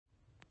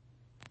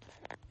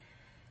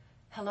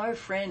Hello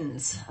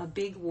friends, a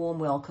big warm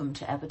welcome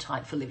to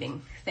Appetite for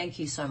Living. Thank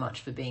you so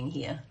much for being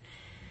here.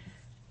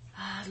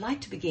 I'd like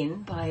to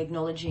begin by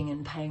acknowledging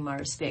and paying my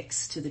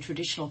respects to the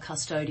traditional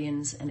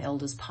custodians and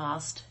elders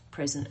past,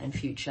 present and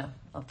future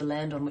of the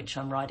land on which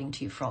I'm writing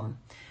to you from,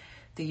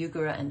 the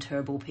Yugara and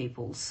Turrbal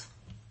peoples.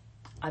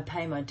 I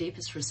pay my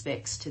deepest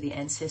respects to the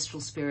ancestral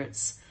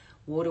spirits,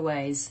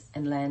 waterways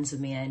and lands of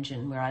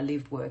Meanjin where I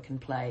live, work and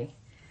play.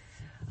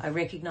 I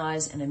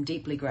recognise and am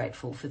deeply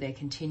grateful for their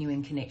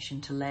continuing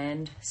connection to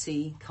land,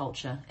 sea,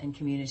 culture and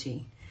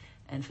community,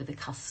 and for the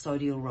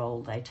custodial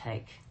role they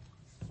take.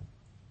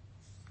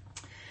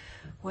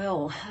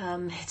 Well,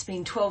 it's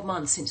been 12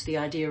 months since the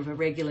idea of a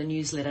regular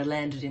newsletter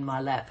landed in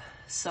my lap.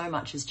 So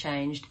much has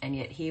changed, and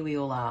yet here we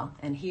all are,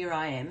 and here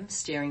I am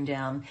staring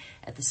down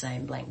at the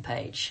same blank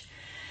page.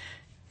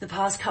 The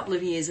past couple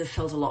of years have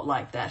felt a lot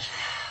like that.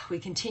 We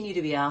continue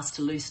to be asked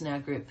to loosen our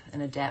grip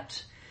and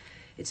adapt.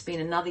 It's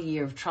been another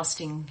year of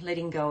trusting,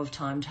 letting go of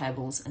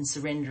timetables and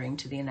surrendering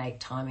to the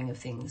innate timing of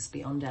things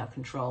beyond our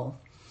control.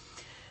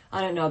 I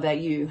don't know about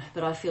you,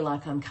 but I feel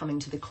like I'm coming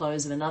to the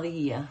close of another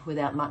year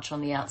without much on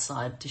the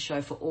outside to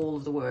show for all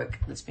of the work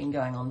that's been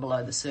going on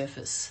below the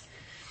surface.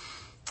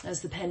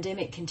 As the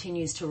pandemic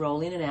continues to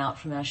roll in and out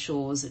from our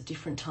shores at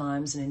different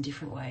times and in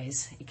different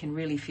ways, it can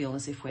really feel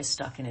as if we're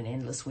stuck in an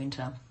endless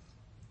winter.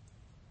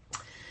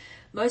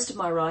 Most of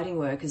my writing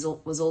work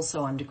was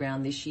also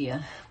underground this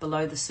year,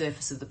 below the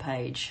surface of the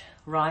page.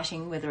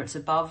 Writing, whether it's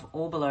above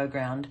or below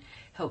ground,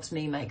 helps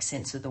me make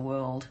sense of the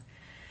world.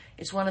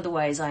 It's one of the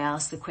ways I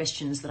ask the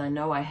questions that I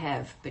know I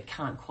have but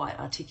can't quite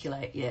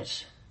articulate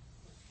yet.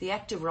 The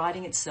act of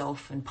writing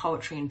itself, and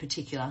poetry in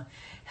particular,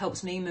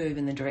 helps me move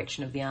in the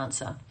direction of the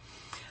answer.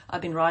 I've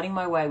been writing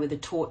my way with a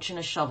torch and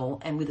a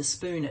shovel and with a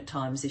spoon at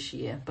times this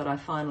year, but I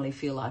finally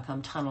feel like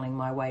I'm tunnelling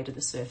my way to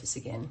the surface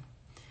again.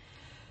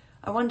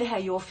 I wonder how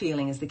you're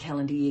feeling as the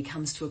calendar year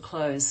comes to a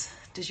close.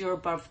 Does your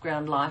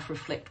above-ground life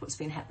reflect what's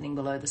been happening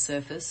below the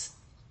surface?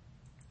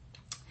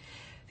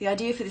 The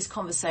idea for this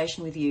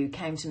conversation with you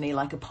came to me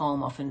like a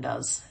poem often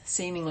does,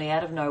 seemingly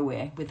out of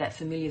nowhere with that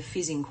familiar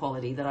fizzing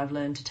quality that I've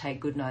learned to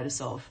take good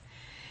notice of.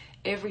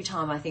 Every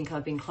time I think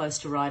I've been close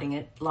to writing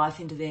it,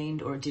 life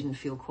intervened or it didn't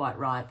feel quite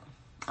right.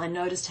 I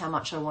noticed how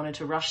much I wanted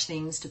to rush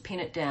things, to pin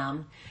it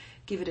down,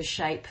 give it a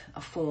shape,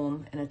 a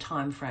form and a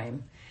time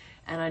frame.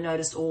 And I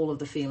noticed all of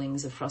the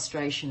feelings of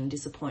frustration,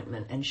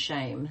 disappointment and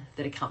shame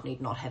that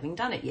accompanied not having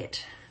done it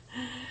yet.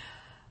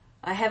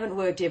 I haven't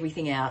worked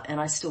everything out and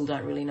I still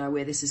don't really know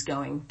where this is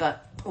going,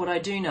 but what I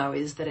do know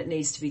is that it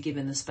needs to be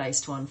given the space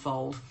to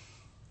unfold.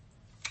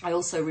 I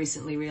also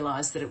recently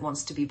realised that it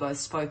wants to be both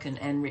spoken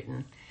and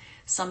written.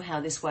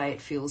 Somehow this way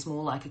it feels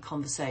more like a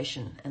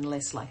conversation and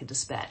less like a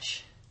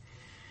dispatch.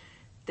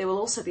 There will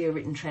also be a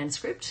written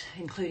transcript,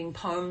 including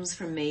poems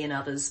from me and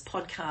others,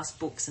 podcasts,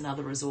 books and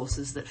other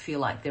resources that feel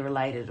like they're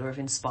related or have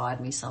inspired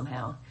me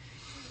somehow.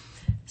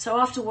 So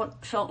after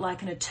what felt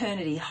like an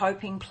eternity,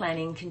 hoping,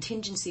 planning,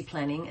 contingency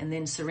planning and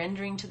then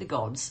surrendering to the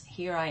gods,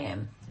 here I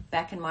am,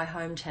 back in my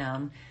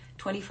hometown,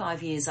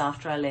 25 years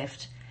after I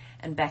left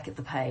and back at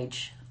the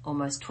page,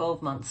 almost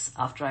 12 months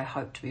after I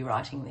hoped to be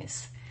writing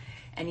this,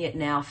 and yet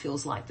now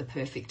feels like the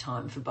perfect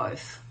time for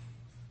both.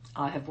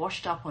 I have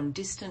washed up on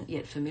distant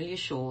yet familiar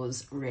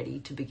shores, ready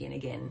to begin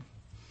again.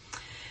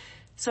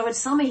 So it's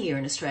summer here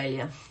in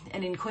Australia,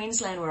 and in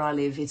Queensland where I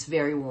live, it's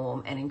very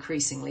warm and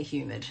increasingly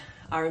humid.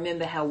 I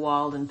remember how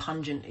wild and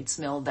pungent it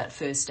smelled that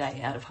first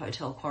day out of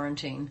hotel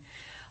quarantine.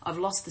 I've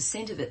lost the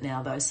scent of it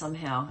now though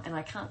somehow, and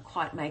I can't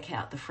quite make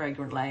out the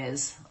fragrant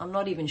layers. I'm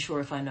not even sure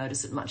if I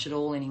notice it much at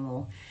all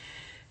anymore.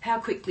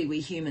 How quickly we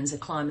humans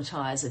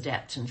acclimatise,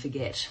 adapt and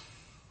forget.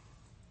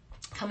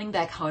 Coming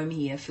back home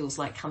here feels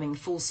like coming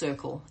full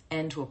circle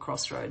and to a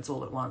crossroads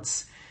all at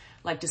once,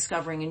 like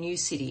discovering a new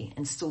city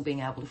and still being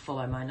able to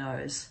follow my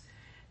nose.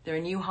 There are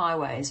new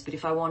highways, but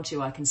if I want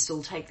to, I can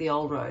still take the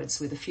old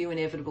roads with a few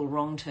inevitable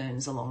wrong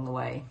turns along the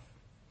way.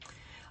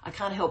 I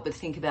can't help but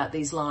think about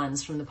these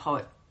lines from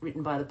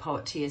written by the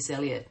poet T.S.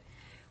 Eliot.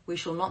 We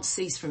shall not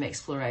cease from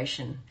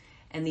exploration,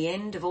 and the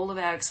end of all of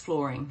our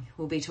exploring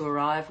will be to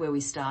arrive where we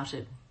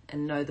started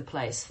and know the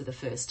place for the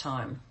first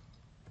time.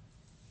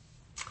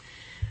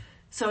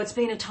 So it's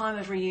been a time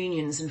of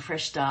reunions and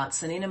fresh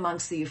starts, and in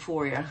amongst the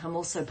euphoria, I'm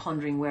also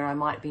pondering where I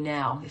might be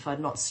now if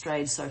I'd not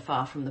strayed so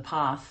far from the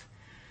path,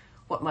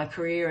 what my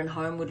career and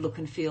home would look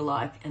and feel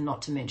like, and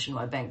not to mention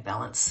my bank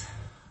balance.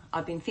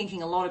 I've been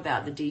thinking a lot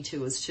about the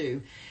detours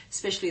too,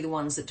 especially the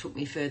ones that took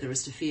me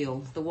furthest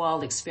afield, the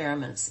wild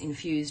experiments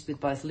infused with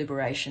both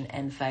liberation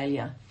and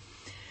failure.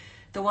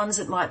 The ones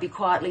that might be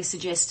quietly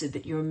suggested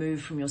that you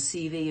remove from your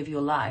CV of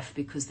your life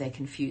because they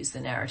confuse the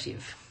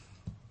narrative.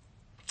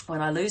 When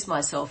I lose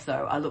myself,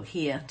 though, I look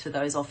here to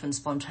those often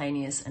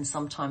spontaneous and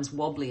sometimes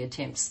wobbly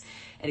attempts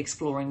at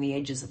exploring the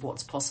edges of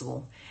what's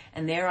possible.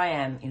 And there I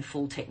am in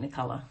full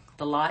technicolor,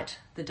 the light,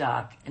 the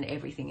dark, and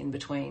everything in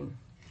between.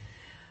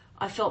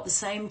 I felt the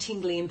same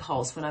tingly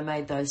impulse when I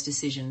made those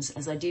decisions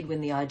as I did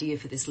when the idea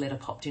for this letter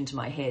popped into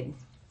my head.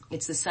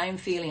 It's the same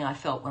feeling I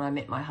felt when I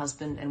met my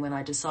husband and when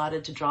I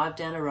decided to drive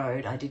down a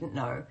road I didn't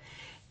know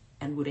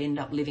and would end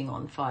up living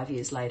on 5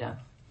 years later.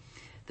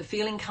 The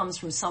feeling comes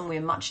from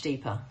somewhere much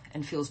deeper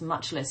and feels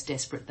much less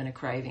desperate than a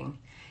craving.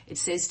 It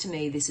says to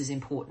me, this is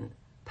important.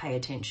 Pay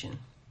attention.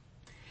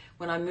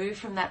 When I move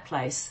from that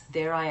place,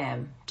 there I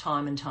am,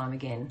 time and time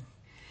again.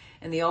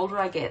 And the older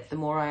I get, the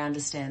more I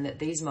understand that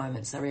these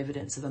moments are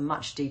evidence of a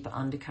much deeper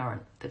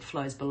undercurrent that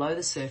flows below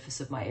the surface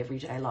of my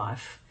everyday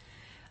life.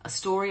 A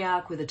story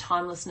arc with a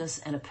timelessness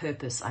and a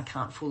purpose I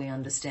can't fully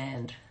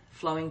understand,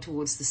 flowing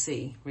towards the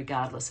sea,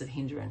 regardless of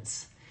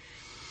hindrance.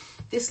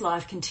 This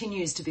life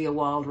continues to be a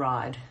wild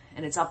ride,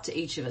 and it's up to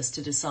each of us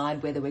to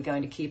decide whether we're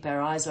going to keep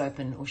our eyes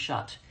open or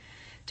shut,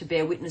 to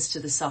bear witness to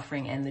the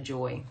suffering and the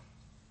joy.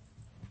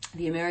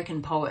 The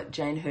American poet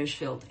Jane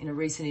Hirschfeld, in a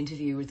recent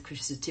interview with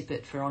Krista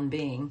Tippett for On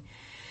Being,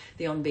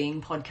 the On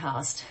Being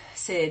podcast,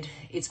 said,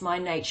 "It's my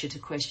nature to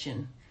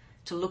question,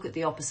 to look at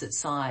the opposite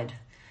side.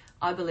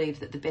 I believe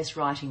that the best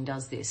writing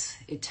does this.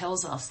 It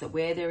tells us that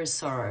where there is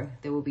sorrow,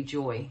 there will be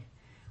joy.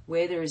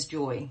 Where there is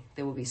joy,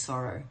 there will be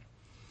sorrow.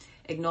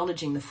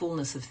 Acknowledging the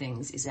fullness of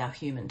things is our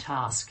human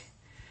task,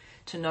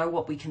 to know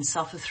what we can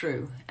suffer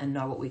through and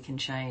know what we can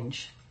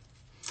change."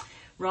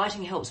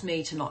 Writing helps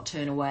me to not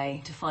turn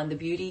away, to find the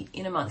beauty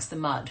in amongst the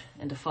mud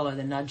and to follow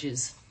the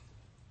nudges.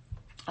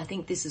 I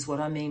think this is what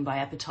I mean by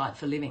appetite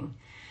for living.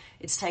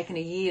 It's taken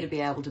a year to be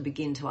able to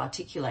begin to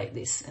articulate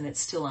this, and it's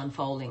still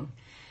unfolding.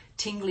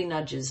 Tingly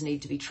nudges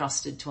need to be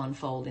trusted to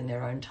unfold in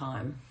their own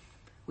time.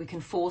 We can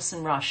force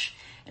and rush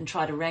and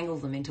try to wrangle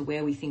them into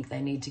where we think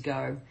they need to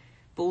go,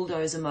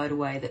 bulldoze a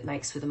motorway that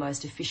makes for the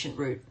most efficient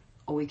route,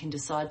 or we can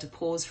decide to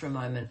pause for a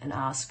moment and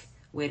ask,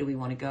 where do we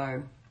want to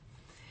go?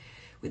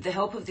 With the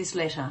help of this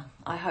letter,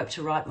 I hope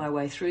to write my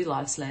way through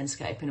life's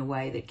landscape in a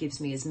way that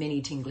gives me as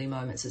many tingly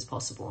moments as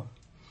possible.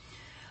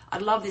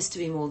 I'd love this to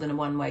be more than a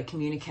one-way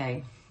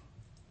communique,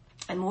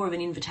 and more of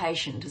an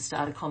invitation to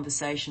start a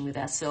conversation with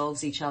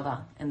ourselves, each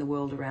other, and the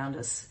world around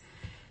us.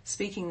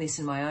 Speaking this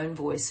in my own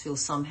voice feels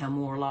somehow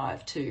more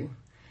alive too.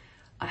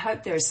 I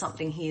hope there is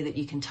something here that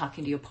you can tuck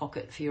into your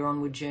pocket for your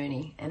onward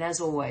journey, and as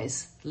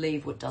always,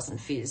 leave what doesn't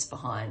fizz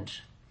behind.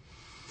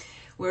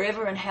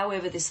 Wherever and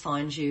however this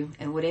finds you,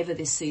 and whatever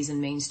this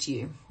season means to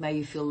you, may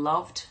you feel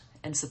loved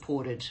and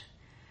supported.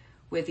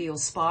 Whether you're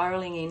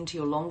spiralling into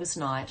your longest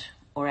night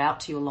or out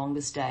to your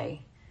longest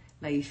day,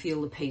 may you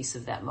feel the peace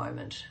of that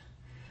moment.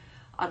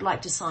 I'd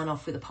like to sign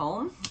off with a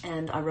poem,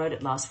 and I wrote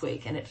it last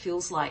week, and it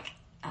feels like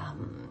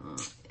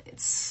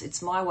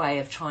it's my way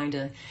of trying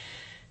to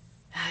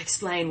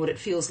explain what it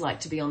feels like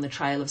to be on the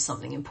trail of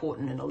something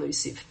important and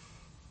elusive.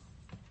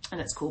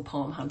 And it's called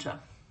Poem Hunter.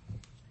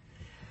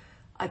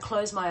 I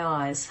close my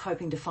eyes,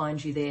 hoping to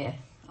find you there,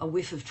 a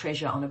whiff of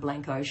treasure on a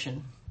blank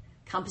ocean.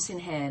 Compass in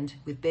hand,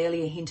 with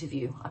barely a hint of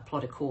you, I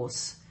plot a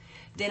course.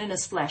 Then in a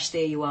splash,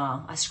 there you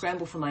are. I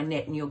scramble for my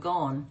net and you're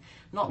gone.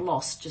 Not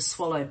lost, just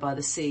swallowed by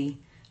the sea,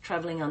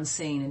 travelling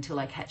unseen until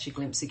I catch a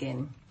glimpse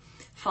again.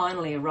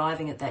 Finally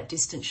arriving at that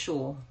distant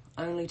shore,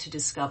 only to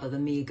discover the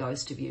mere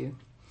ghost of you.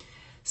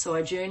 So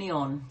I journey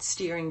on,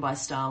 steering by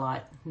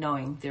starlight,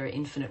 knowing there are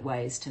infinite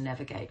ways to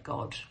navigate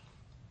God.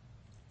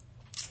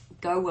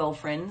 Go well,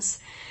 friends,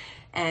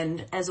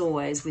 and as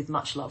always, with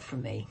much love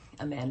from me,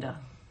 Amanda.